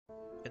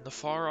In the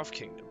far-off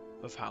kingdom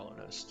of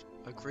Hallownest,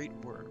 a great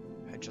worm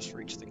had just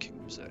reached the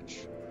kingdom's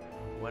edge.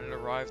 When it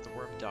arrived, the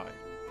worm died,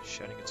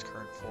 shedding its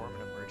current form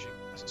and emerging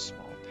as a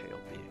small pale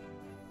being.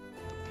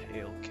 The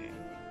Pale King.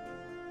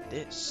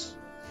 This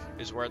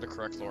is where the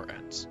correct lore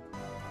ends.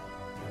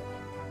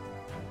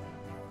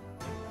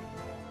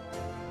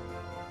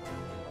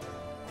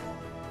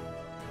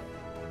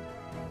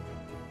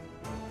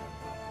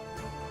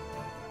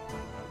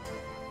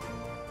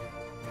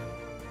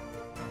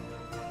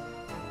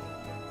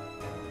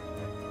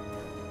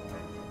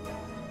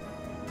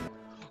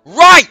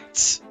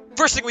 Right!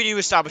 First thing we need to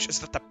establish is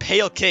that the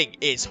Pale King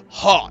is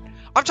hot.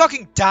 I'm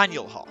talking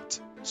Daniel hot.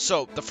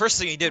 So, the first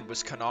thing he did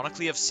was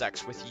canonically have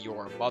sex with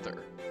your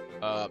mother.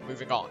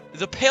 Moving on.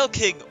 The Pale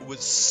King was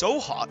so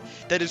hot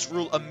that his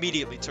rule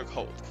immediately took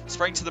hold,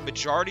 spreading to the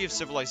majority of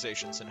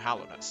civilizations in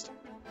Hallownest.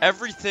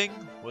 Everything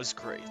was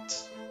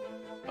great.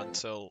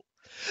 Until...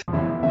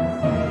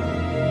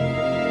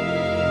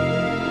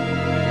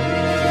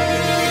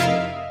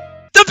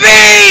 the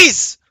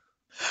bees!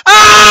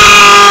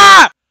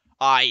 Ah!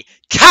 I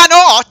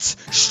cannot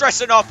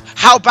stress enough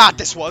how bad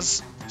this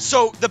was.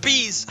 So, the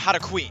bees had a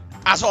queen,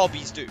 as all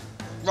bees do.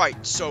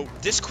 Right, so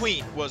this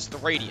queen was the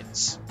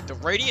Radiance. The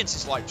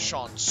Radiance's light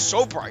shone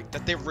so bright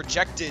that they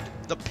rejected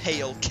the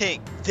Pale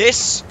King.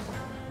 This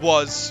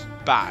was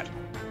bad.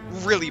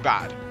 Really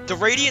bad. The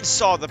Radiance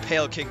saw the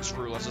Pale King's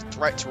rule as a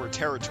threat to her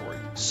territory,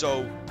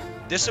 so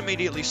this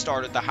immediately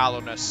started the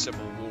Hallownest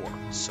Civil War.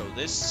 So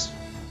this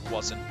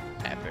wasn't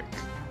epic.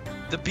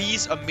 The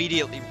bees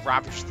immediately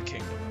ravaged the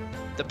kingdom.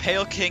 The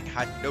Pale King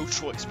had no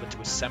choice but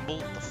to assemble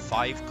the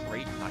 5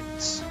 Great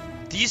Knights.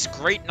 These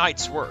Great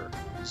Knights were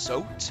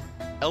Zote,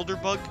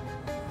 Elderbug,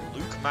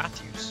 Luke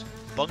Matthews,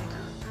 Bunger,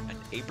 and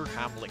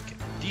Abraham Lincoln.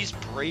 These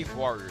brave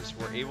warriors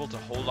were able to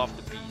hold off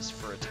the bees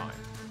for a time,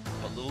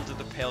 but little did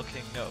the Pale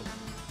King know,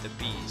 the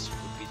bees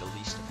would be the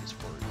least of his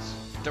worries.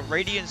 The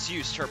Radiance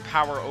used her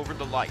power over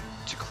the light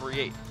to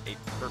create a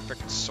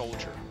perfect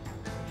soldier.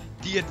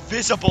 The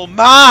Invisible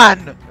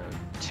Man!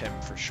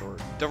 Tim for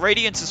short. The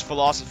Radiance's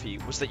philosophy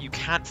was that you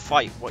can't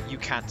fight what you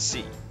can't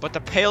see, but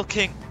the Pale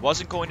King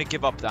wasn't going to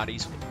give up that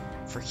easily,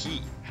 for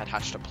he had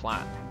hatched a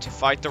plan. To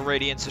fight the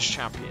Radiance's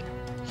champion,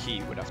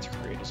 he would have to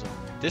create his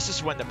own. This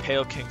is when the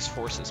Pale King's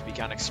forces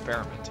began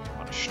experimenting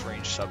on a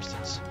strange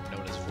substance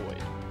known as Void,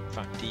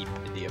 found deep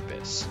in the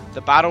abyss.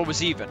 The battle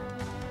was even,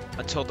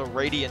 until the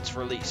Radiance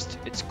released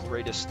its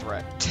greatest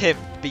threat. Tim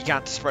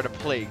began to spread a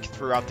plague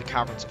throughout the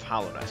caverns of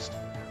Hallownest.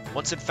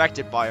 Once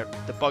infected by it,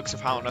 the bugs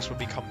of Hallownest would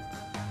become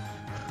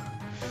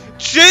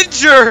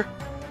Ginger!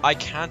 I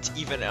can't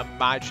even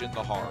imagine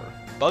the horror.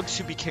 Bugs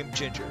who became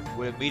Ginger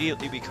would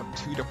immediately become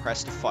too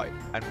depressed to fight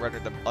and render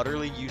them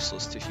utterly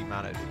useless to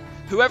humanity.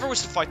 Whoever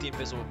was to fight the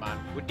Invisible Man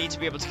would need to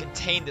be able to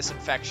contain this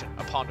infection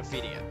upon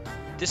defeating it.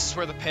 This is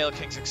where the Pale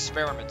King's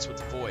experiments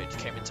with Void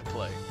came into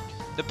play.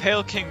 The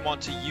Pale King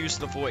wanted to use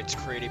the Void to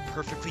create a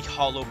perfectly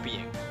hollow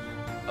being.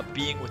 A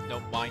being with no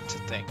mind to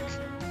think,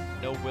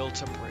 no will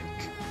to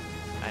break,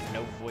 and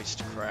no voice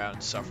to cry out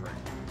in suffering.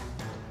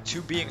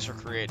 2 beings were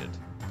created.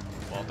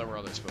 Well, there were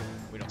others, but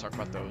we don't talk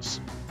about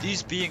those.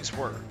 These beings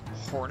were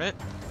Hornet,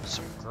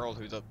 some girl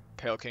who the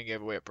Pale King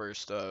gave away at birth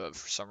for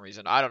some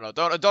reason. I don't know.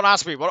 Don't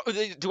ask me. What,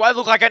 do I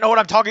look like I know what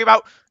I'm talking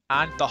about?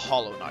 And the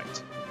Hollow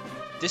Knight.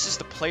 This is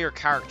the player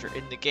character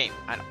in the game,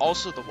 and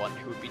also the one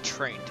who would be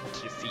trained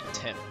to defeat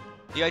Tim.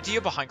 The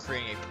idea behind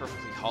creating a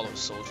perfectly hollow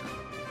soldier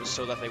was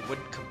so that they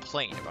wouldn't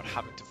complain about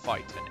having to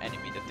fight an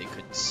enemy that they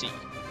couldn't see.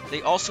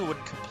 They also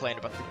wouldn't complain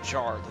about the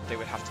jar that they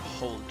would have to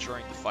hold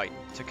during the fight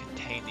to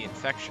contain the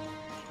infection.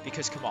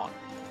 Because come on,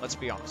 let's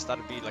be honest,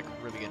 that'd be like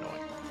really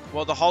annoying.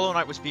 While the Hollow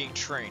Knight was being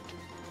trained,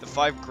 the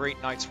 5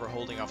 Great Knights were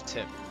holding off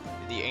Tim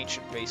in the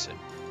ancient basin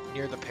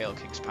near the Pale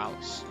King's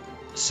palace.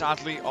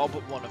 Sadly, all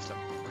but one of them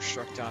were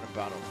struck down in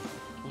battle.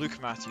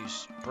 Luke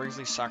Matthews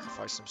bravely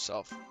sacrificed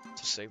himself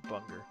to save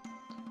Bunger,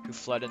 who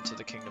fled into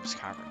the kingdom's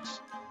caverns,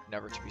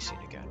 never to be seen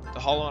again.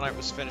 The Hollow Knight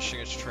was finishing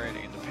its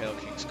training in the Pale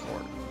King's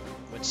court,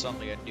 when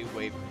suddenly a new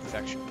wave of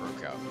infection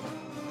broke out.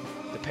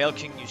 The Pale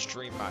King used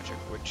dream magic,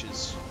 which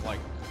is like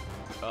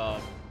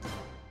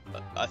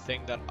a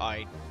thing that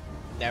I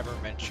never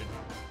mentioned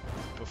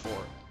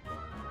before,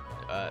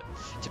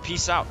 to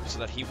peace out so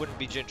that he wouldn't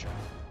be Ginger.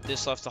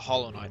 This left the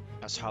Hollow Knight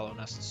as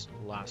Hallownest's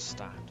last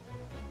stand.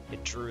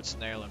 It drew its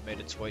nail and made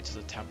its way to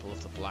the Temple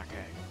of the Black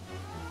Egg,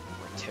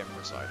 where Tim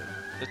resided.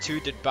 The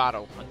 2 did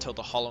battle until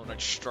the Hollow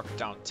Knight struck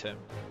down Tim,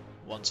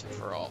 once and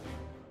for all.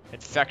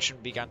 Infection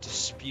began to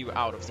spew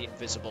out of the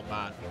Invisible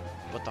Man,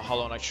 but the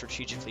Hollow Knight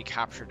strategically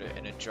captured it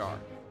in a jar.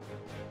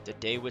 The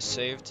day was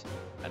saved,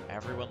 and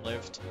everyone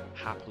lived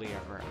happily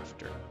ever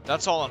after.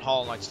 That's all on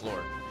Hollow Knight's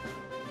lore.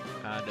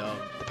 And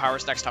the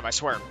powers next time, I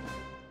swear.